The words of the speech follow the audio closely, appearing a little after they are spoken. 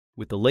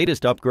With the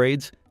latest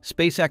upgrades,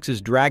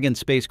 SpaceX's Dragon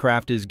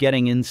spacecraft is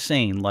getting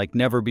insane like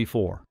never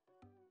before.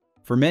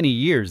 For many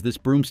years, this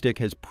broomstick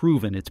has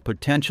proven its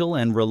potential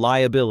and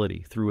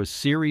reliability through a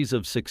series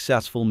of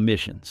successful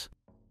missions.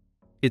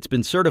 It's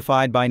been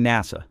certified by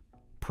NASA,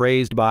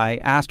 praised by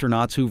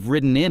astronauts who've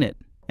ridden in it,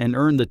 and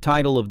earned the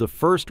title of the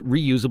first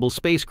reusable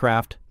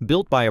spacecraft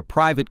built by a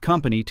private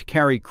company to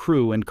carry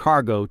crew and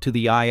cargo to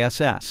the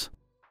ISS.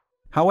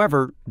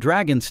 However,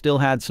 Dragon still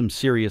had some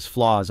serious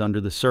flaws under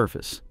the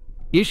surface.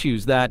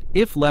 Issues that,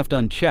 if left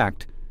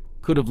unchecked,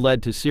 could have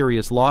led to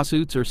serious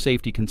lawsuits or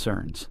safety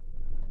concerns.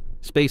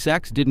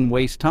 SpaceX didn't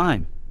waste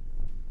time.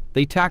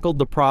 They tackled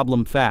the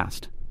problem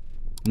fast,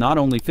 not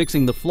only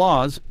fixing the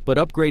flaws, but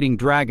upgrading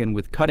Dragon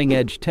with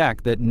cutting-edge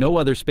tech that no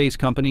other space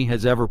company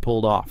has ever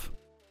pulled off.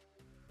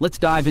 Let's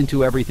dive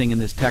into everything in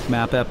this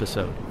Techmap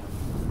episode.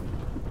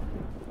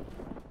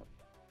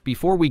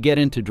 Before we get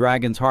into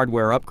Dragon's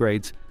hardware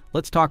upgrades,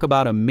 let's talk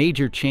about a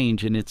major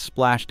change in its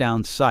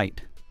splashdown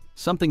site,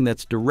 something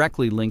that's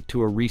directly linked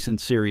to a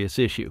recent serious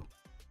issue.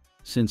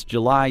 Since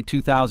July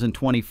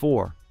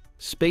 2024,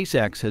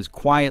 SpaceX has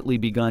quietly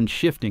begun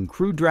shifting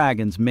Crew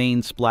Dragon's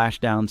main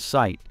splashdown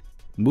site,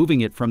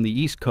 moving it from the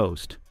East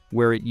Coast,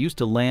 where it used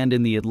to land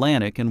in the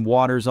Atlantic and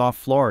waters off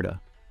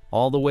Florida,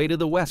 all the way to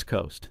the West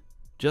Coast,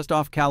 just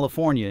off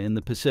California in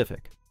the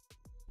Pacific.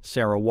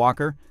 Sarah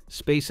Walker,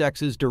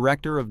 SpaceX's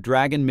Director of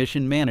Dragon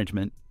Mission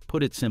Management,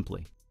 put it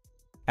simply.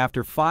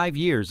 After 5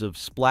 years of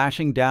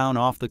splashing down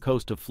off the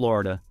coast of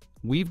Florida,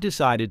 we've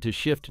decided to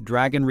shift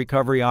Dragon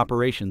recovery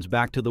operations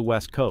back to the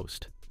West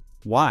Coast.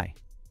 Why?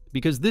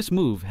 Because this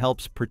move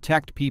helps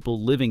protect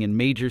people living in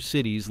major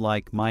cities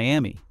like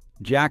Miami,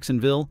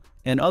 Jacksonville,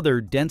 and other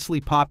densely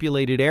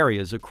populated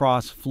areas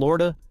across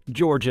Florida,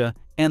 Georgia,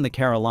 and the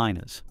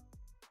Carolinas.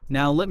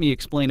 Now let me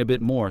explain a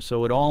bit more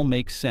so it all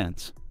makes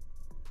sense.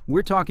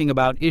 We're talking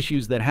about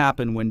issues that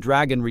happen when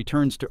Dragon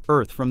returns to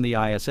Earth from the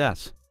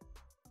ISS.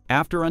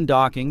 After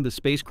undocking, the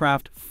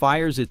spacecraft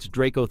fires its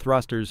Draco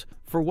thrusters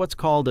for what's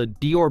called a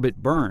deorbit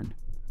burn.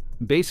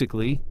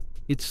 Basically,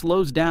 it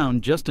slows down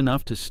just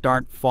enough to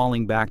start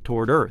falling back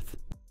toward Earth.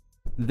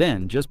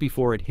 Then, just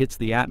before it hits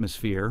the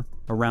atmosphere,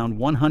 around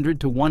 100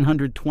 to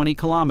 120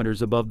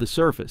 kilometers above the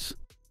surface,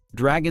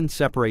 Dragon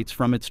separates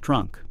from its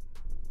trunk.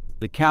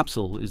 The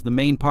capsule is the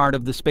main part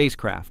of the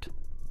spacecraft.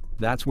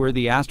 That's where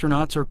the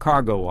astronauts or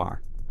cargo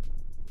are.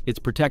 It's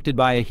protected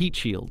by a heat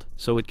shield,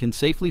 so it can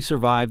safely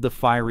survive the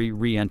fiery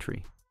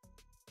re-entry.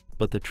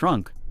 But the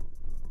trunk,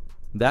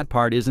 that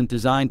part isn't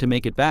designed to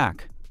make it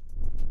back.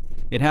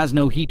 It has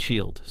no heat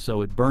shield,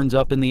 so it burns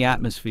up in the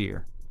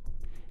atmosphere.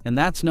 And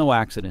that's no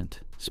accident.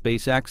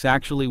 SpaceX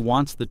actually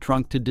wants the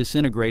trunk to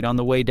disintegrate on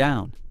the way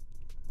down.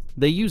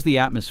 They use the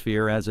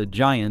atmosphere as a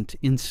giant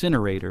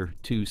incinerator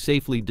to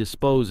safely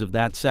dispose of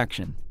that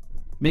section,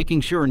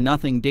 making sure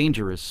nothing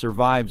dangerous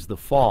survives the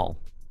fall.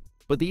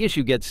 But the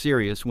issue gets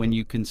serious when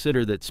you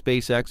consider that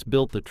SpaceX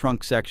built the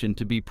trunk section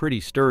to be pretty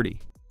sturdy.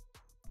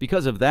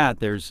 Because of that,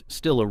 there's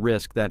still a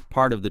risk that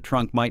part of the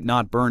trunk might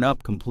not burn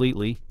up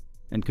completely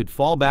and could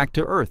fall back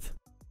to Earth.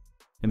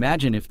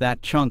 Imagine if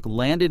that chunk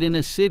landed in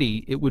a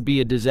city, it would be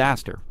a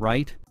disaster,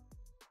 right?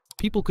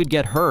 People could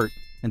get hurt,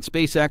 and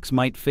SpaceX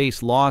might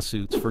face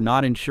lawsuits for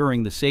not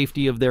ensuring the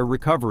safety of their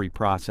recovery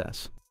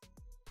process.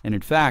 And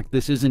in fact,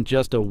 this isn't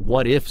just a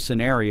what-if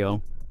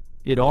scenario.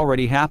 It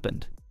already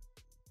happened.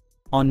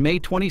 On May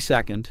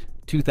 22,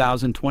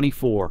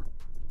 2024,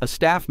 a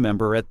staff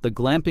member at the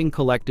Glamping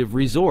Collective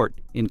Resort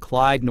in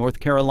Clyde, North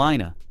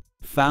Carolina,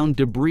 found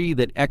debris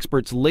that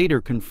experts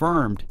later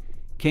confirmed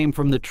came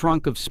from the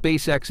trunk of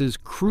SpaceX's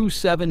Crew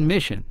 7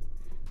 mission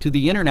to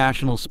the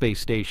International Space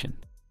Station.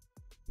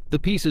 The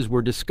pieces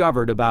were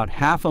discovered about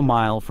half a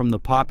mile from the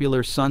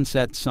popular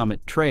Sunset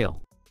Summit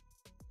Trail.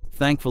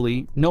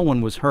 Thankfully, no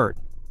one was hurt.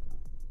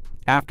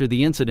 After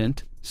the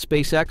incident,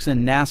 SpaceX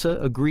and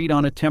NASA agreed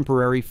on a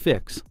temporary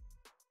fix.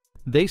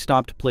 They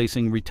stopped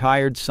placing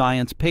retired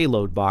science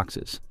payload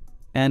boxes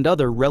and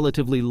other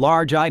relatively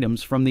large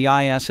items from the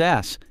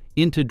ISS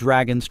into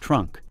Dragon's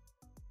trunk.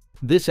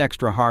 This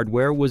extra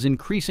hardware was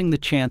increasing the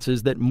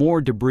chances that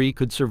more debris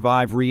could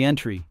survive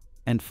re-entry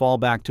and fall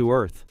back to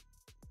Earth.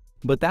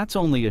 But that's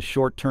only a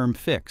short-term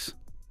fix.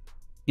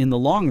 In the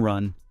long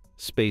run,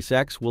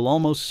 SpaceX will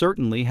almost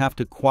certainly have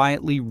to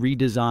quietly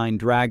redesign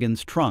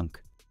Dragon's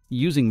trunk,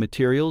 using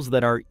materials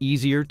that are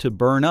easier to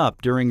burn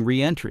up during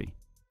re-entry.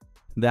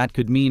 That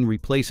could mean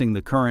replacing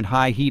the current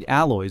high-heat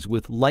alloys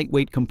with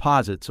lightweight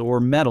composites or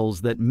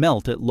metals that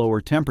melt at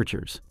lower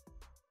temperatures.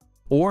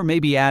 Or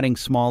maybe adding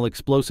small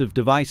explosive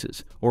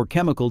devices or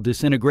chemical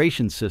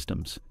disintegration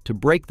systems to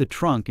break the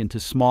trunk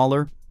into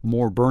smaller,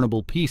 more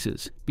burnable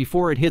pieces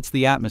before it hits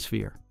the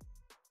atmosphere.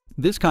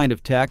 This kind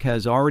of tech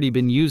has already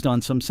been used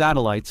on some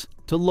satellites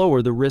to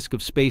lower the risk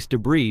of space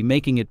debris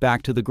making it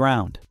back to the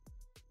ground.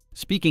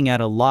 Speaking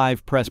at a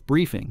live press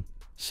briefing,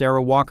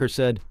 Sarah Walker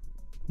said,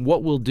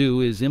 "What we'll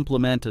do is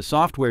implement a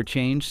software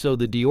change so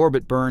the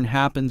deorbit burn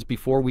happens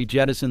before we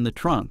jettison the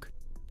trunk,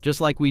 just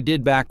like we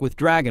did back with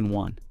Dragon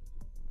 1.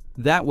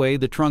 That way,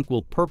 the trunk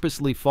will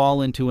purposely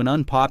fall into an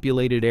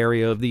unpopulated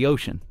area of the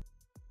ocean.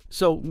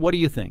 So, what do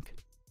you think?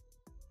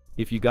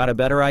 If you got a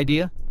better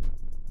idea,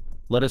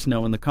 let us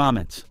know in the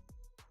comments.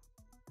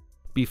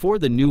 Before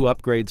the new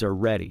upgrades are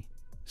ready,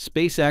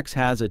 SpaceX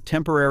has a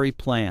temporary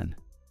plan.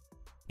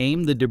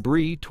 Aim the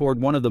debris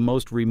toward one of the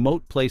most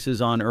remote places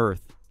on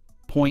Earth,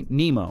 Point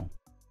Nemo.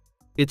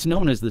 It's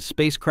known as the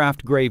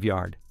spacecraft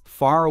graveyard,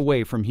 far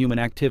away from human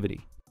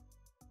activity.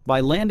 By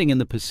landing in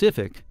the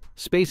Pacific,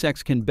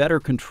 SpaceX can better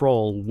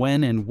control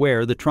when and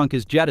where the trunk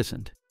is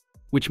jettisoned,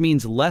 which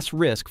means less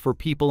risk for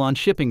people on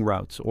shipping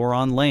routes or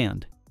on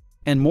land,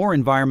 and more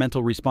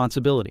environmental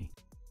responsibility.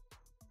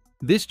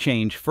 This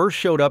change first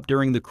showed up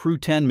during the Crew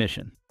 10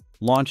 mission,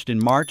 launched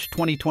in March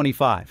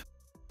 2025.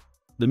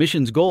 The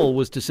mission's goal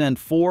was to send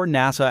 4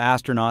 NASA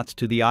astronauts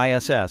to the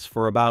ISS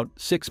for about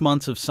 6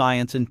 months of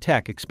science and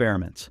tech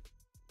experiments.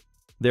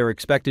 They're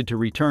expected to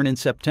return in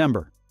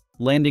September,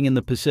 landing in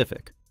the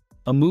Pacific,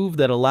 a move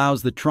that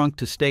allows the trunk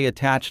to stay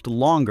attached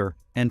longer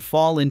and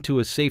fall into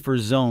a safer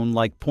zone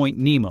like Point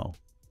Nemo,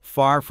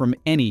 far from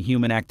any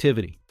human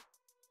activity.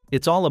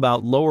 It's all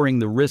about lowering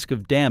the risk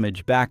of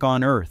damage back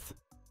on Earth.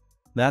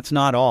 That's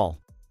not all.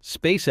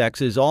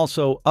 SpaceX is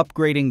also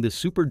upgrading the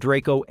Super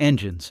Draco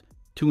engines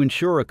to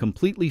ensure a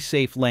completely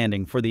safe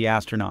landing for the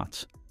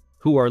astronauts,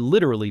 who are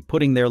literally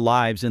putting their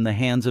lives in the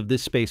hands of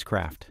this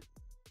spacecraft.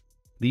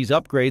 These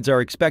upgrades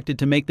are expected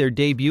to make their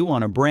debut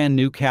on a brand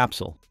new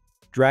capsule,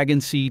 Dragon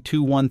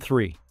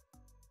C213.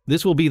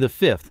 This will be the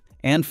 5th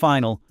and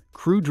final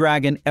Crew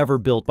Dragon ever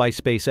built by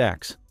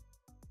SpaceX.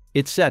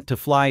 It's set to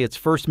fly its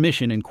first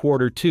mission in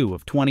Q2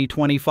 of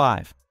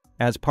 2025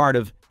 as part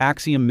of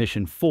Axiom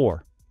Mission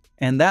 4,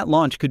 and that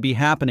launch could be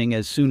happening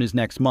as soon as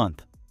next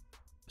month.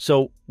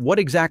 So, what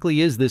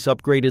exactly is this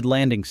upgraded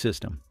landing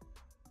system?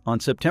 On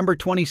September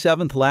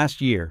 27th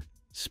last year,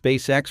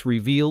 SpaceX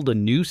revealed a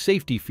new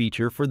safety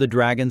feature for the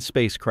Dragon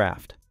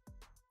spacecraft.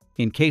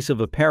 In case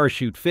of a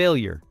parachute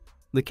failure,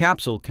 the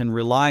capsule can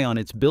rely on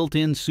its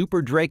built-in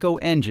Super Draco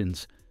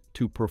engines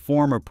to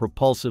perform a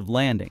propulsive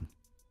landing,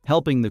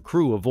 helping the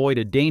crew avoid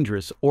a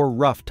dangerous or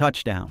rough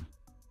touchdown.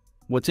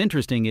 What's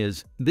interesting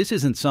is, this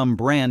isn't some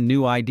brand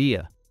new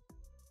idea.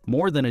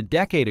 More than a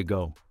decade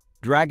ago,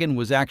 Dragon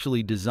was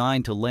actually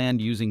designed to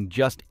land using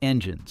just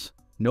engines,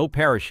 no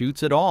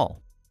parachutes at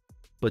all.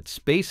 But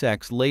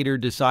SpaceX later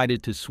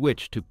decided to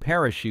switch to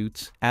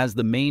parachutes as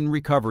the main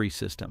recovery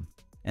system,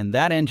 and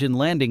that engine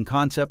landing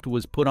concept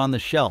was put on the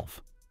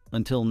shelf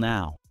until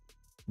now.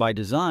 By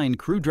design,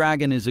 Crew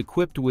Dragon is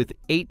equipped with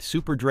 8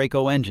 Super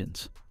Draco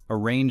engines,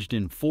 arranged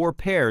in 4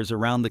 pairs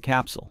around the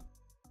capsule.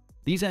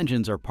 These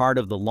engines are part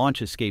of the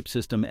Launch Escape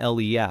System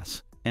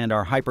LES and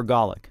are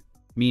hypergolic,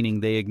 meaning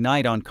they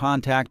ignite on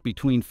contact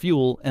between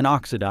fuel and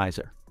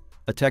oxidizer,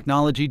 a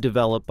technology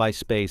developed by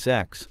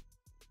SpaceX.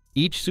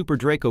 Each Super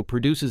Draco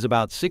produces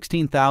about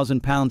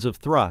 16,000 pounds of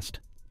thrust,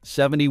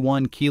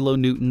 71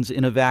 kilonewtons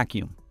in a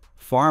vacuum,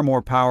 far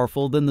more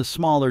powerful than the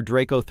smaller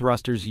Draco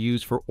thrusters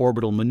used for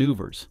orbital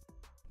maneuvers,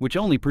 which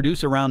only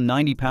produce around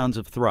 90 pounds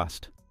of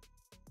thrust.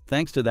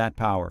 Thanks to that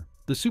power,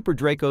 the Super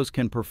Dracos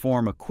can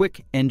perform a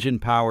quick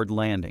engine-powered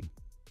landing,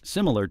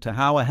 similar to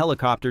how a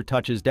helicopter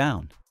touches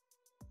down.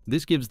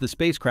 This gives the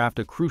spacecraft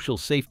a crucial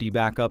safety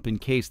backup in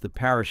case the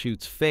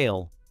parachutes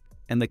fail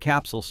and the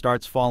capsule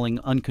starts falling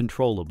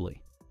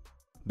uncontrollably.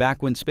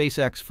 Back when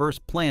SpaceX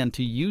first planned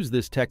to use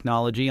this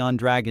technology on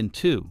Dragon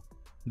 2,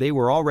 they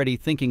were already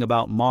thinking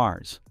about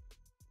Mars.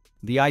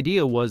 The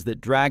idea was that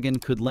Dragon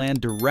could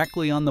land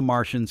directly on the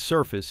Martian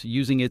surface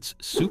using its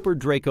Super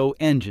Draco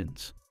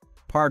engines,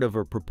 part of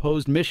a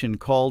proposed mission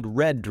called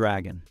Red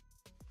Dragon.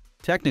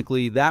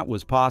 Technically, that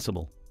was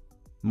possible.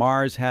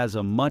 Mars has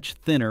a much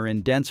thinner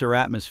and denser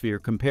atmosphere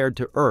compared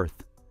to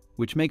Earth,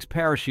 which makes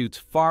parachutes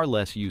far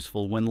less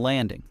useful when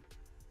landing.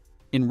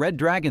 In Red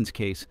Dragon's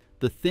case,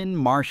 the thin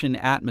Martian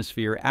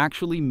atmosphere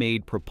actually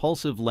made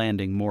propulsive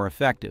landing more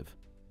effective.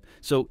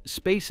 So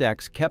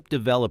SpaceX kept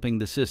developing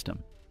the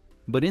system.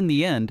 But in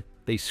the end,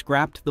 they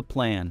scrapped the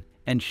plan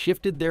and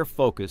shifted their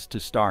focus to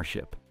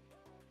Starship,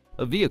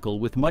 a vehicle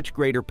with much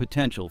greater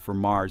potential for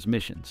Mars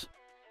missions.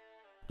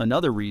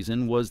 Another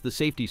reason was the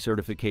safety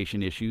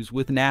certification issues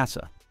with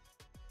NASA.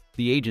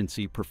 The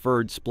agency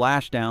preferred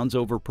splashdowns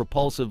over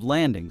propulsive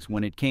landings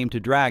when it came to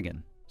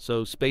Dragon,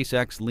 so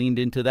SpaceX leaned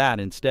into that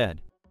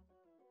instead.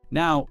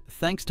 Now,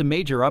 thanks to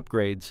major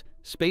upgrades,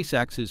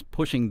 SpaceX is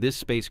pushing this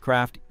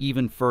spacecraft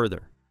even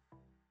further.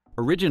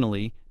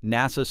 Originally,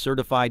 NASA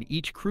certified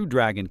each Crew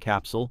Dragon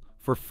capsule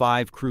for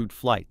 5 crewed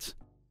flights.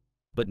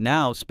 But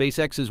now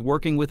SpaceX is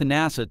working with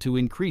NASA to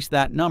increase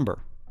that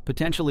number,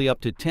 potentially up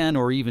to 10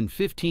 or even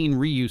 15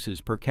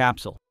 reuses per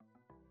capsule.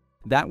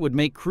 That would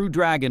make Crew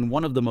Dragon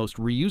one of the most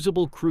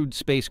reusable crewed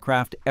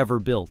spacecraft ever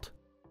built.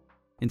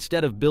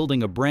 Instead of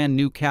building a brand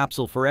new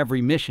capsule for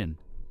every mission,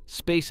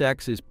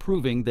 SpaceX is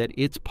proving that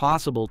it's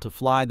possible to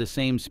fly the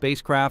same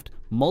spacecraft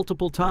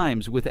multiple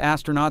times with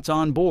astronauts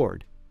on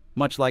board,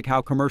 much like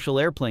how commercial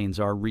airplanes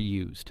are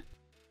reused.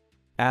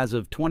 As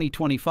of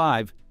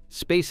 2025,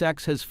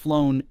 SpaceX has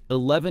flown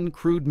 11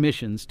 crewed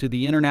missions to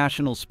the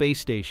International Space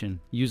Station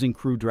using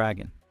Crew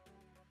Dragon.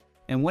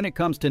 And when it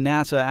comes to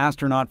NASA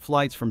astronaut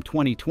flights from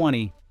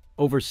 2020,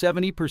 Over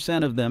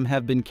 70% of them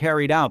have been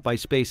carried out by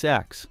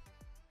SpaceX.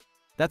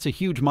 That's a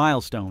huge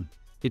milestone.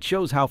 It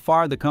shows how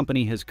far the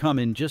company has come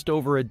in just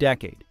over a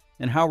decade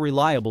and how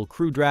reliable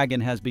Crew Dragon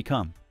has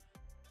become.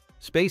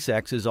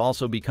 SpaceX is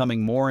also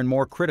becoming more and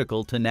more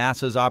critical to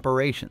NASA's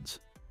operations.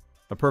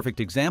 A perfect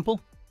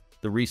example?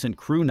 The recent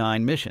Crew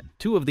 9 mission.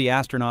 Two of the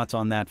astronauts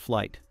on that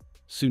flight,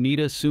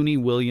 Sunita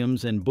Suni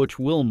Williams and Butch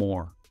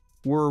Wilmore,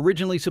 were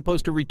originally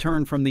supposed to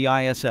return from the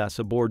ISS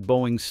aboard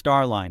Boeing's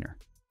Starliner.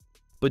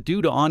 But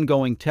due to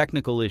ongoing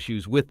technical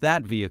issues with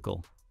that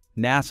vehicle,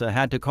 NASA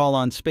had to call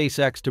on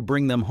SpaceX to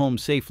bring them home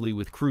safely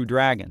with Crew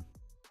Dragon.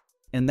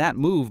 And that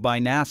move by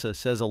NASA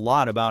says a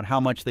lot about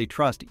how much they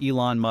trust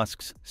Elon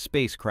Musk's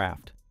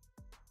spacecraft.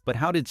 But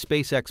how did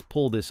SpaceX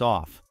pull this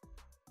off?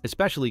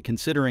 Especially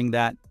considering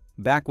that,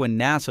 back when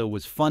NASA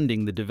was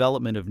funding the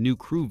development of new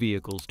crew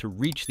vehicles to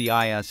reach the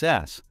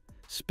ISS,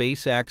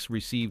 SpaceX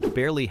received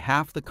barely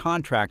half the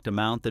contract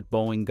amount that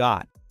Boeing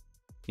got.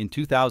 In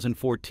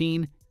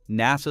 2014,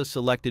 NASA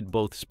selected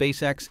both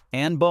SpaceX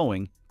and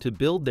Boeing to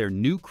build their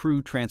new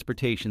crew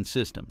transportation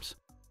systems.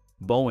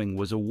 Boeing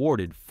was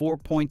awarded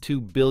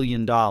 $4.2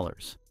 billion.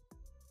 SpaceX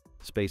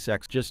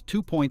just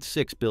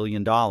 $2.6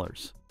 billion.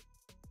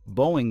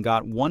 Boeing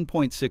got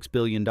 $1.6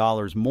 billion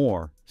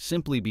more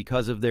simply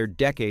because of their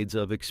decades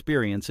of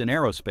experience in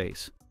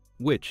aerospace,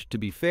 which, to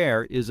be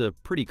fair, is a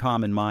pretty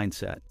common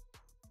mindset.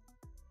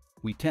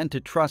 We tend to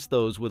trust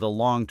those with a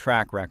long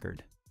track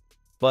record.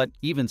 But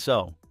even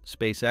so,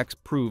 SpaceX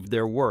proved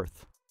their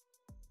worth.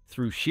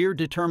 Through sheer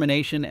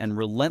determination and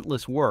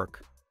relentless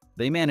work,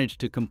 they managed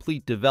to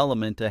complete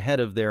development ahead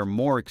of their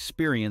more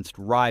experienced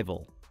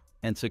rival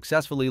and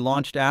successfully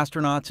launched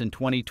astronauts in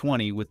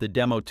 2020 with the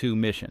Demo 2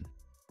 mission.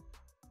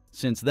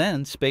 Since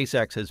then,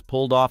 SpaceX has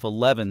pulled off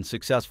 11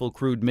 successful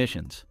crewed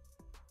missions.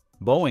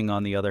 Boeing,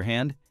 on the other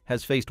hand,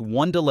 has faced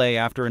one delay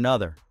after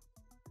another.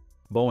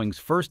 Boeing's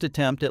first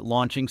attempt at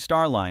launching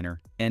Starliner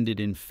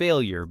ended in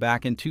failure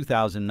back in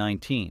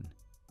 2019.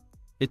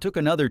 It took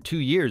another 2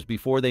 years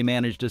before they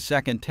managed a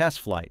second test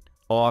flight,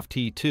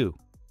 OFT-2.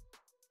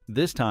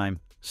 This time,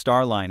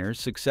 Starliner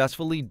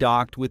successfully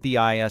docked with the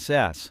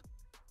ISS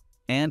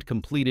and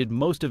completed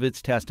most of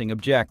its testing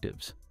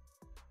objectives.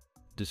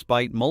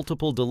 Despite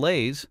multiple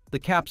delays, the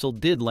capsule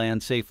did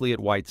land safely at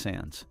White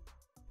Sands,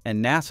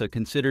 and NASA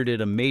considered it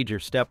a major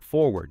step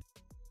forward.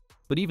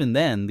 But even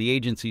then, the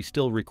agency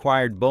still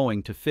required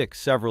Boeing to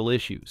fix several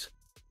issues,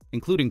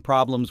 including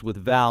problems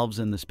with valves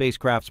in the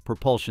spacecraft's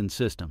propulsion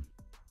system.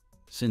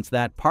 Since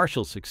that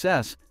partial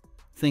success,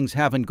 things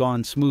haven't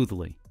gone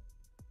smoothly.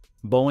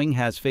 Boeing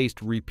has faced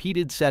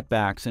repeated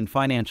setbacks and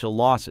financial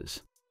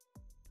losses.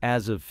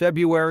 As of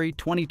February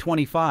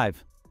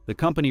 2025, the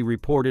company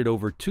reported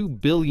over $2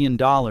 billion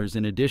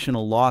in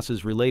additional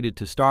losses related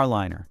to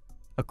Starliner,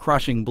 a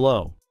crushing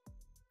blow.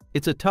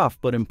 It's a tough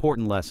but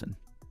important lesson.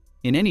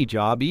 In any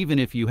job, even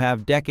if you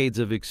have decades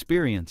of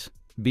experience,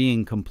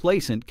 being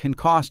complacent can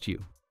cost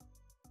you.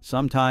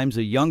 Sometimes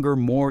a younger,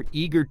 more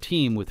eager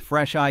team with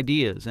fresh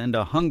ideas and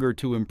a hunger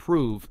to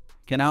improve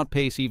can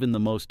outpace even the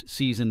most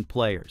seasoned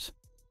players.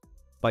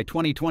 By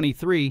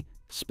 2023,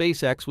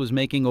 SpaceX was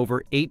making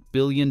over $8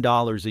 billion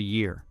a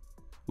year,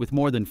 with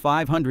more than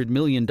 $500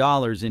 million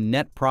in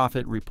net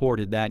profit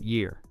reported that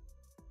year.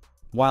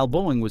 While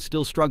Boeing was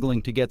still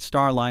struggling to get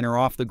Starliner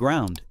off the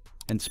ground,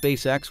 and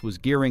SpaceX was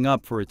gearing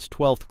up for its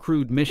 12th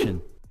crewed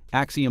mission,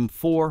 Axiom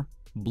 4,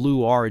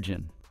 Blue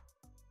Origin.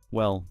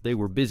 Well, they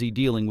were busy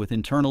dealing with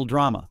internal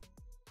drama.